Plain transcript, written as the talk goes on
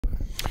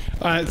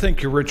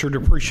Thank you, Richard.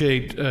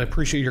 Appreciate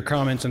your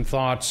comments and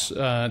thoughts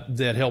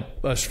that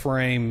help us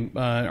frame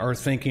our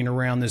thinking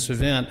around this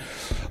event.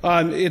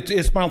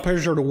 It's my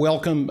pleasure to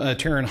welcome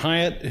Taryn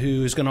Hyatt,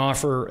 who is going to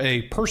offer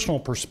a personal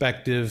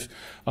perspective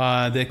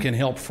that can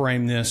help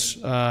frame this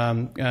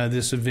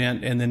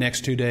event in the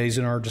next 2 days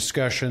in our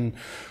discussion.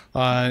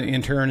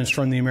 And Taryn is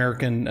from the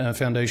American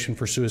Foundation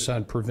for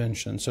Suicide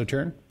Prevention. So,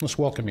 Taryn, let's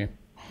welcome you.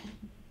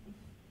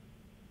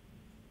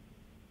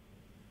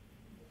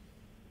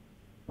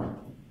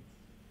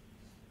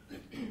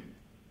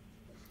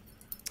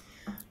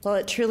 Well,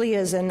 it truly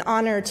is an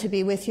honor to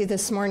be with you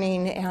this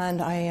morning,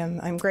 and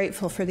I'm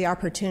grateful for the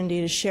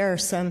opportunity to share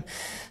some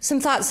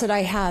thoughts that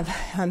I have,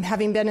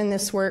 having been in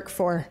this work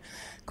for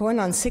going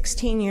on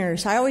 16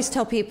 years. I always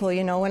tell people,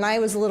 you know, when I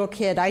was a little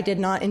kid, I did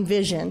not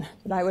envision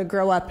that I would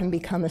grow up and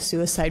become a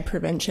suicide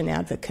prevention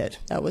advocate.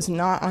 That was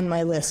not on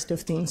my list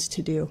of things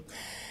to do.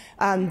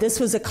 This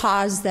was a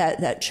cause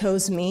that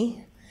chose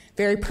me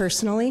very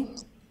personally.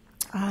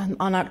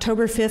 On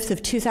October 5th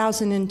of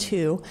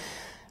 2002,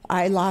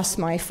 I lost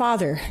my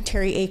father,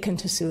 Terry Aiken,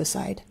 to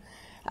suicide.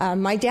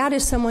 My dad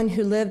is someone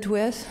who lived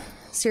with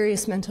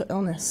serious mental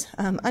illness,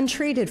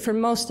 untreated for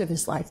most of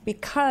his life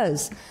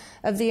because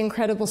of the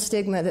incredible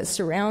stigma that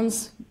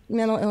surrounds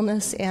mental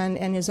illness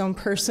and his own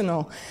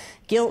personal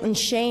guilt and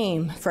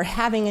shame for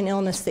having an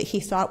illness that he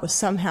thought was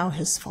somehow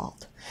his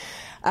fault.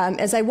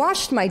 As I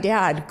watched my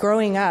dad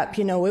growing up,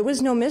 you know, it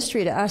was no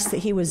mystery to us that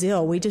he was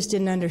ill. We just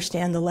didn't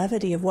understand the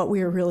levity of what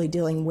we were really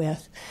dealing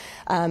with.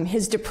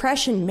 His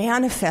depression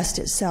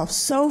manifested itself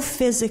so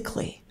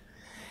physically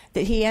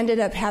that he ended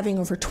up having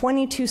over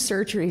 22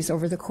 surgeries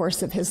over the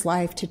course of his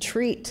life to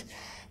treat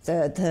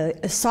the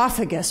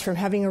esophagus from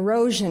having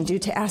erosion due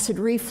to acid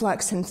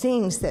reflux and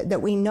things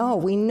that we know.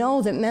 We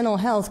know that mental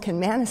health can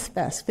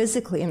manifest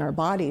physically in our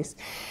bodies,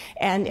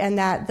 and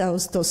that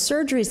those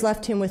surgeries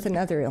left him with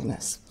another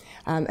illness,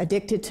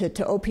 addicted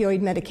to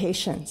opioid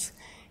medications.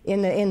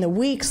 In the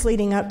weeks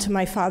leading up to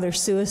my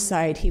father's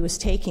suicide, he was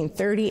taking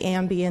 30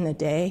 Ambien a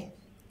day.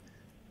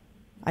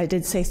 I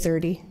did say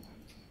 30.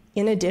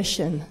 In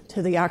addition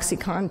to the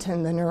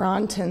OxyContin, the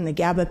Neurontin, the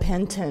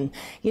gabapentin.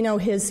 You know,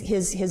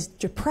 his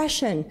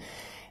depression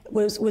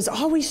was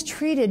always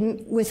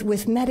treated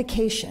with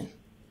medication.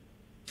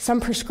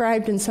 Some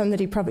prescribed and some that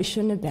he probably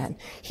shouldn't have been.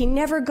 He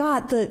never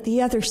got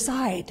the other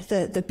side,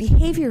 the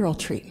behavioral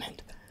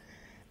treatment.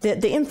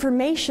 The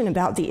information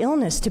about the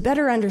illness to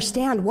better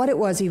understand what it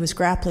was he was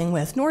grappling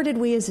with, nor did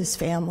we as his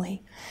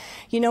family.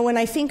 You know, when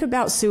I think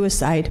about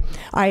suicide,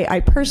 I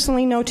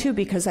personally know too,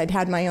 because I'd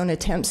had my own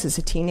attempts as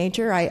a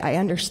teenager. I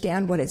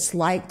understand what it's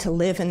like to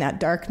live in that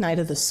dark night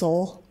of the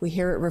soul, we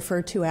hear it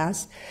referred to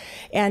as.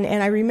 And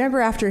I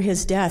remember after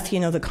his death, you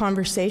know, the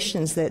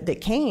conversations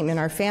that came in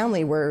our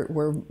family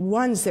were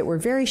ones that were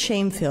very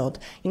shame-filled.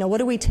 You know, what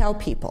do we tell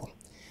people?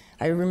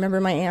 I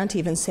remember my aunt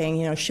even saying,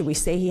 you know, should we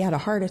say he had a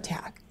heart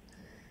attack?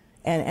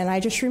 And I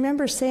just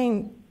remember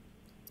saying,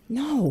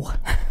 no.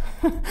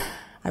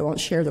 I won't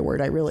share the word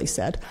I really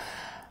said.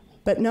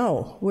 But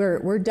no,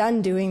 we're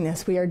done doing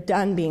this. We are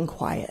done being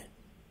quiet.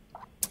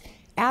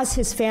 As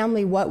his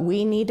family, what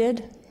we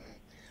needed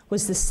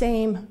was the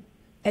same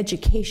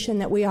education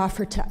that we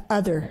offer to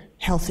other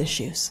health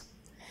issues.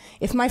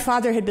 If my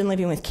father had been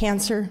living with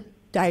cancer,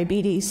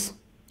 diabetes,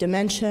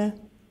 dementia,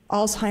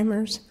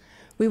 Alzheimer's,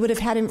 we would have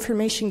had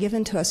information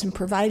given to us and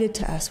provided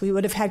to us. We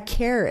would have had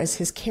care as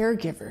his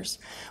caregivers.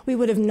 We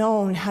would have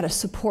known how to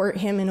support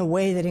him in a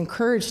way that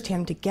encouraged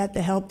him to get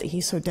the help that he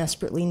so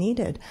desperately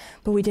needed.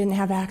 But we didn't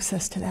have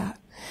access to that.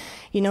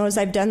 You know, as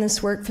I've done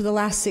this work for the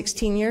last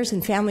 16 years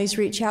and families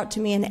reach out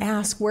to me and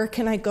ask, where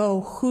can I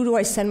go? Who do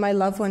I send my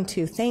loved one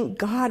to? Thank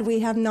God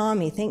we have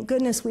NAMI. Thank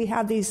goodness we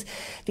have these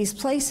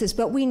places,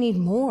 but we need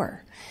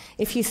more.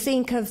 If you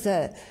think of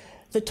the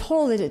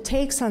toll that it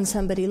takes on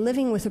somebody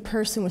living with a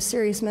person with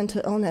serious mental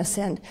illness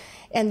and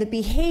the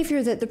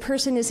behavior that the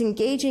person is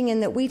engaging in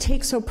that we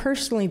take so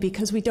personally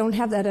because we don't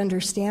have that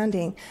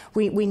understanding,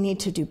 we need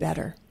to do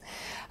better.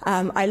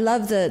 I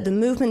love the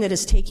movement that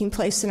is taking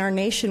place in our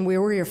nation where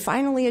we are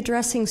finally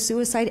addressing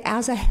suicide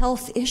as a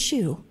health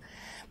issue.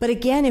 But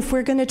again, if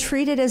we're going to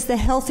treat it as the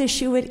health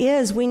issue it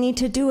is, we need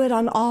to do it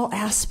on all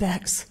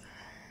aspects.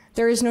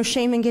 There is no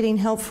shame in getting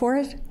help for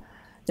it.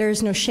 There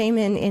is no shame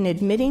in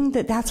admitting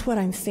that that's what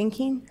I'm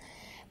thinking,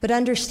 but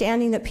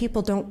understanding that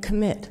people don't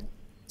commit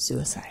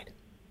suicide.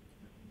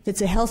 If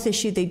it's a health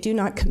issue, they do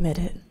not commit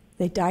it.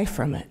 They die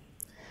from it.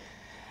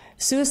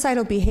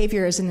 Suicidal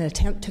behavior is an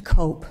attempt to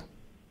cope,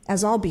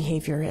 as all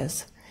behavior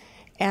is.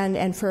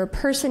 And for a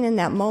person in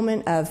that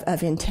moment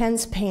of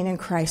intense pain and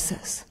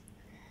crisis,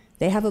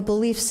 they have a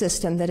belief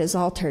system that is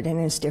altered and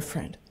is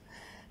different.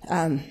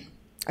 I'm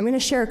going to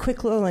share a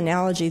quick little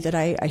analogy that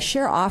I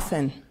share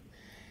often.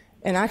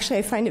 And actually,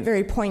 I find it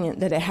very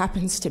poignant that it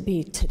happens to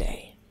be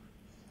today.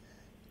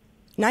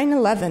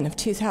 9/11 of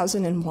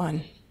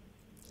 2001,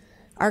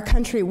 our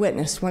country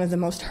witnessed one of the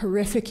most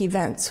horrific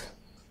events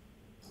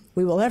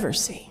we will ever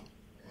see.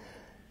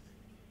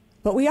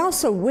 But we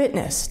also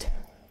witnessed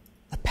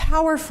a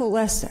powerful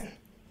lesson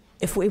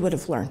if we would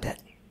have learned it.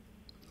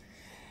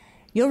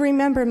 You'll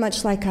remember,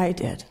 much like I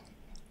did,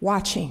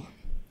 watching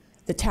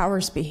the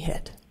towers be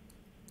hit.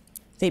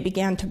 They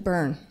began to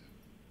burn.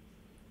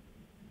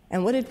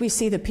 And what did we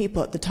see the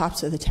people at the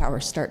tops of the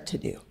towers start to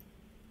do?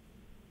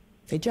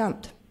 They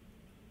jumped.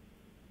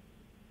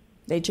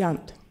 They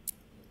jumped.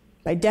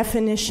 By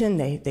definition,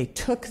 they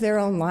took their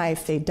own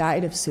life. They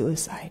died of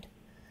suicide.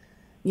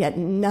 Yet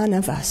none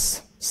of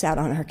us sat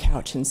on our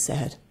couch and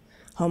said,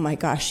 "Oh my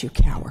gosh, you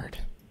coward.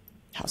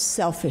 How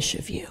selfish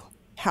of you.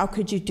 How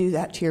could you do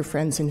that to your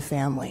friends and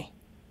family?"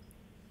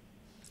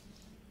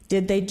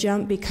 Did they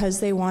jump because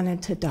they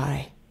wanted to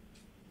die?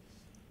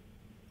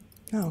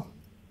 No.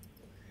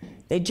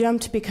 They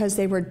jumped because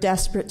they were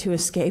desperate to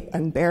escape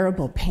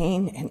unbearable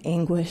pain and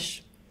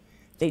anguish.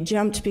 They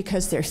jumped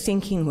because their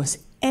thinking was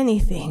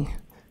anything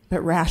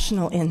but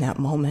rational in that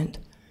moment,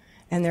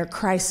 and their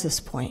crisis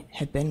point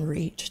had been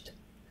reached.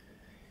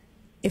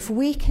 If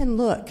we can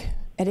look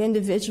at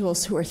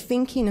individuals who are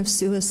thinking of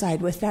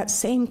suicide with that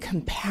same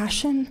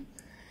compassion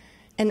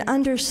and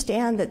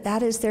understand that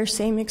that is their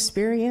same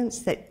experience,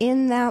 that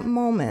in that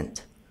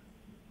moment,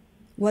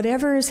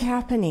 whatever is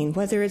happening,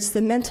 whether it's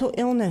the mental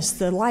illness,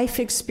 the life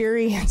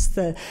experience,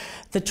 the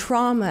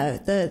trauma,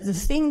 the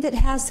thing that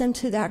has them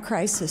to that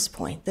crisis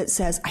point that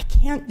says, "I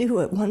can't do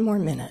it one more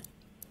minute."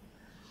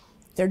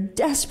 They're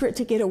desperate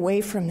to get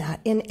away from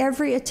that. In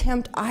every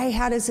attempt I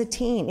had as a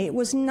teen, it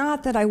was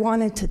not that I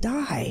wanted to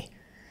die.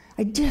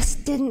 I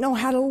just didn't know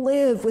how to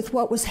live with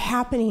what was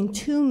happening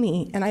to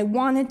me, and I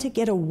wanted to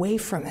get away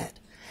from it.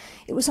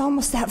 It was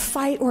almost that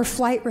fight or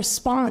flight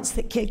response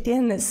that kicked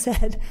in that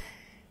said,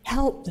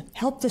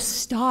 help this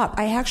stop.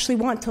 I actually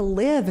want to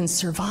live and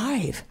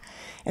survive.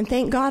 And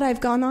thank God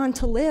I've gone on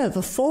to live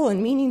a full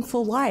and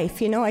meaningful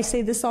life. You know, I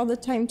say this all the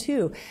time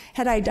too.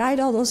 Had I died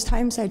all those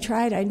times I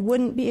tried, I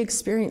wouldn't be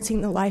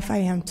experiencing the life I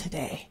am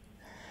today.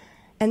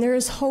 And there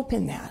is hope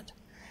in that.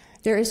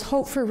 There is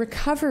hope for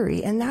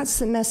recovery, and that's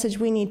the message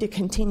we need to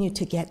continue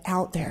to get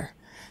out there.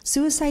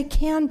 Suicide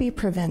can be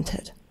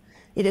prevented.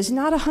 It is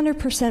not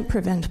 100%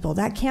 preventable.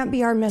 That can't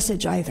be our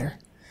message either.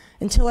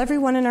 Until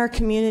everyone in our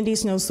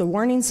communities knows the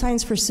warning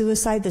signs for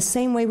suicide the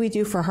same way we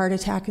do for heart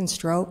attack and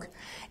stroke,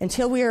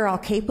 until we are all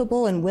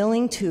capable and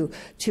willing to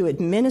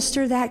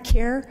administer that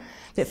care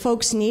that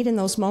folks need in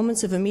those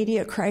moments of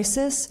immediate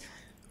crisis,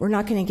 we're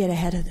not going to get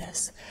ahead of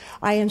this.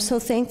 I am so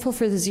thankful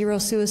for the Zero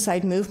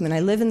Suicide movement.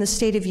 I live in the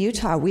state of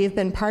Utah. We have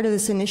been part of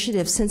this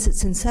initiative since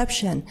its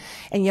inception,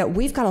 and yet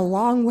we've got a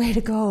long way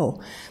to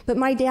go. But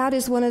my dad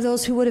is one of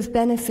those who would have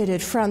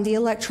benefited from the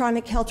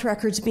electronic health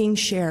records being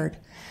shared.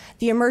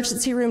 The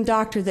emergency room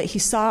doctor that he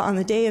saw on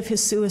the day of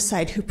his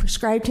suicide who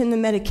prescribed him the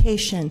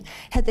medication,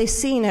 had they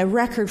seen a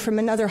record from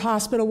another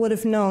hospital, would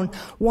have known,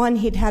 one,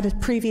 he'd had a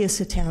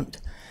previous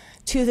attempt.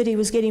 Two, that he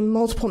was getting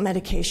multiple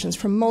medications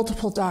from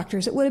multiple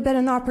doctors. It would have been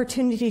an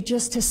opportunity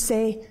just to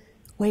say,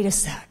 wait a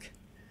sec.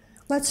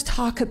 Let's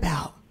talk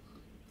about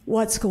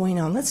what's going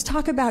on. Let's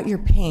talk about your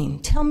pain.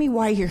 Tell me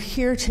why you're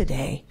here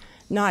today,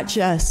 not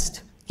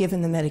just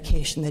given the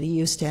medication that he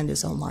used to end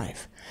his own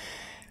life.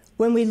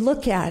 When we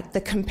look at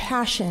the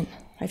compassion,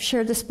 I've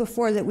shared this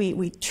before, that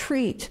we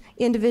treat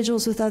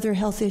individuals with other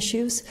health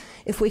issues,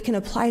 if we can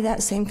apply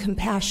that same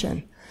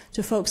compassion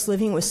to folks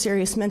living with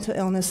serious mental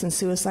illness and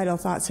suicidal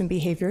thoughts and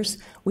behaviors,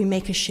 we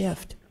make a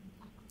shift.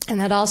 And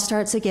that all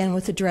starts again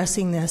with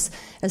addressing this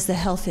as the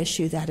health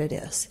issue that it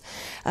is.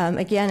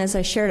 Again, as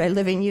I shared, I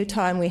live in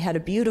Utah, and we had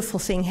a beautiful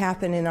thing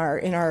happen in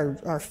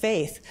our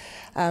faith.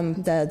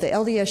 The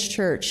LDS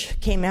Church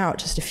came out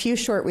just a few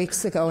short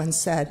weeks ago and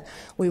said,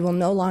 we will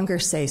no longer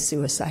say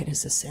suicide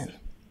is a sin.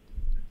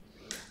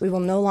 We will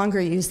no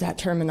longer use that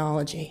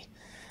terminology.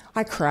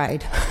 I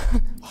cried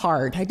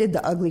hard. I did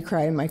the ugly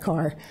cry in my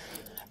car.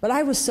 But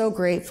I was so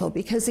grateful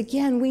because,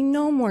 again, we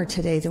know more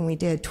today than we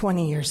did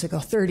 20 years ago,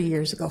 30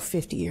 years ago,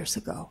 50 years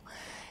ago.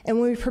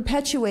 And when we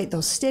perpetuate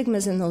those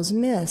stigmas and those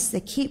myths, they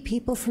keep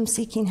people from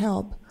seeking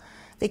help.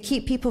 They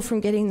keep people from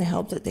getting the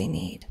help that they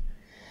need.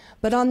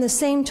 But on the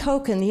same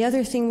token, the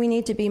other thing we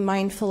need to be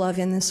mindful of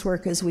in this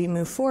work as we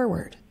move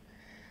forward,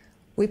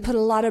 we put a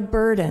lot of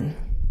burden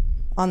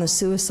on the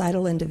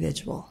suicidal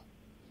individual.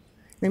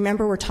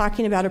 Remember, we're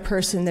talking about a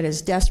person that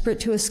is desperate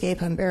to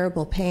escape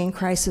unbearable pain,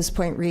 crisis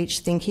point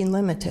reached, thinking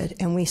limited,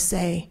 and we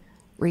say,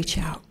 reach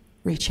out,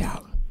 reach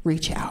out,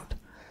 reach out.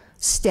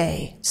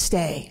 Stay,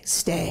 stay,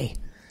 stay.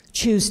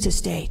 Choose to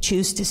stay,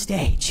 choose to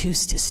stay,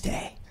 choose to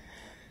stay.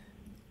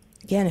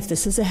 Again, if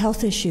this is a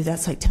health issue,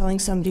 that's like telling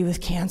somebody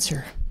with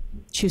cancer,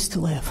 choose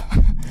to live.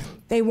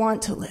 They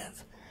want to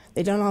live.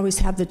 They don't always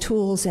have the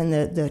tools and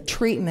the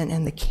treatment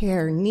and the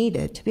care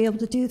needed to be able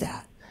to do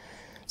that.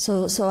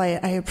 So I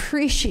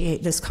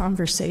appreciate this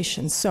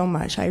conversation so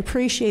much. I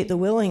appreciate the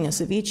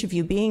willingness of each of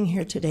you being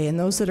here today and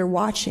those that are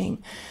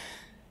watching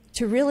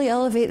to really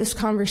elevate this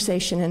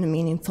conversation in a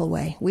meaningful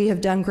way. We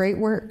have done great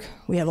work.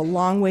 We have a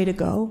long way to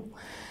go,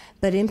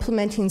 but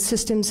implementing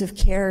systems of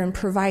care and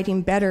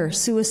providing better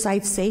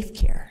suicide-safe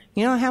care.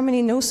 You know how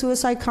many no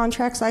suicide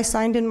contracts I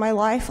signed in my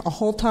life? A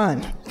whole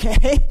ton,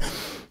 okay?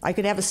 I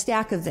could have a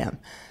stack of them.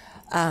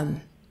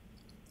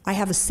 I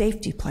have a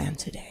safety plan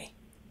today.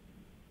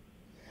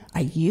 I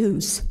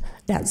use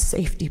that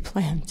safety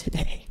plan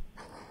today.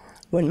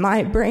 When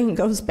my brain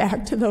goes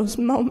back to those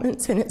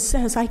moments and it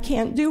says, I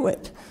can't do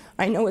it,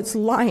 I know it's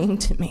lying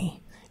to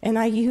me, and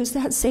I use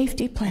that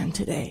safety plan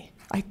today.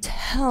 I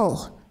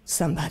tell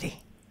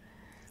somebody.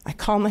 I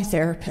call my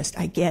therapist.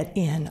 I get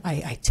in.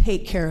 I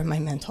take care of my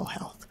mental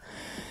health.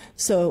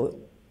 So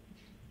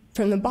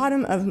from the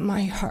bottom of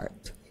my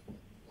heart,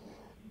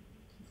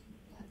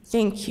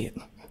 thank you.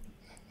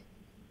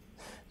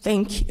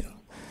 Thank you.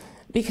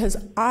 Because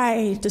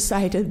I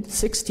decided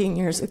 16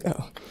 years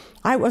ago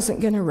I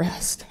wasn't going to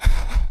rest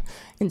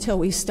until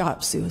we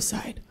stopped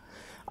suicide.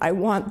 I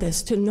want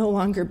this to no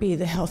longer be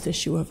the health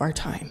issue of our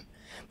time.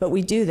 But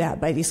we do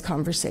that by these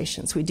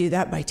conversations. We do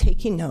that by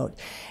taking note.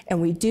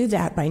 And we do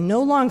that by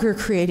no longer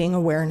creating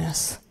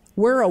awareness.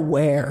 We're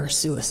aware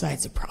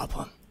suicide's a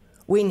problem.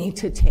 We need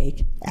to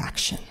take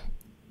action.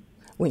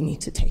 We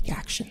need to take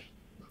action.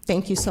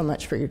 Thank you so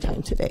much for your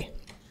time today.